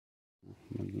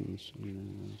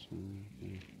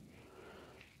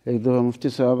ایک دفعہ مفتی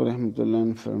صاحب رحمۃ اللہ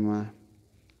نے فرمایا،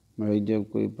 بھائی جب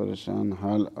کوئی پریشان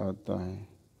حال آتا ہے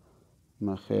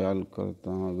میں خیال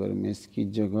کرتا ہوں اگر میں اس کی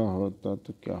جگہ ہوتا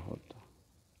تو کیا ہوتا،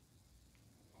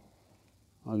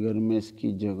 اگر میں اس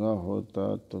کی جگہ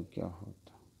ہوتا تو کیا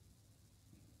ہوتا۔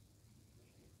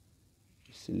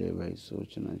 اس لیے بھائی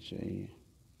سوچنا چاہیے،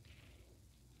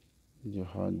 جو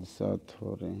حادثات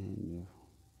ہو رہے ہیں، جو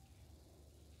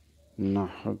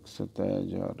ناحق ستایا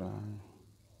جا رہا ہے،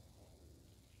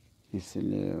 اس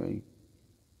لیے بھائی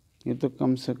یہ تو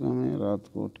کم سے کم ہے،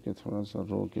 رات کو اٹھ کے تھوڑا سا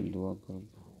رو کے دعا کر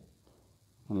دو،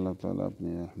 اللہ تعالیٰ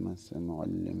اپنے رحمت سے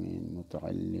معلمین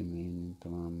متعلمین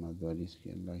تمام مدارس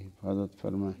کی اللہ حفاظت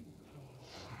فرمائے،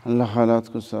 اللہ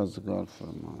حالات کو سازگار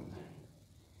فرما دے۔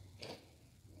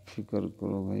 فکر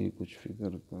کرو بھائی، کچھ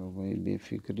فکر کرو بھائی، بے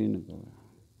فکری نہ کرو،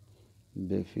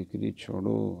 بے فکری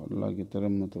چھوڑو، اللہ کی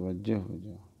طرف متوجہ ہو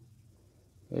جاؤ۔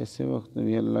 ایسے وقت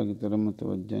بھی اللہ کی طرف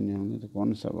متوجہ نہیں ہوں گے تو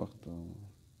کون سا وقت ہوگا؟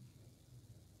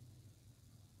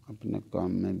 اپنے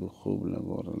کام میں بھی خوب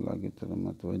لگو اور اللہ کی طرف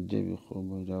متوجہ بھی خوب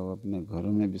ہو جاؤ، اپنے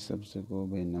گھروں میں بھی سب سے کہو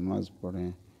بھائی نماز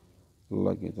پڑھیں،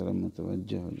 اللہ کی طرف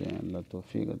متوجہ ہو جائیں، اللہ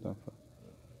توفیق عطا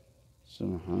فرمائے۔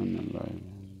 سبحان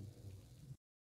اللہ۔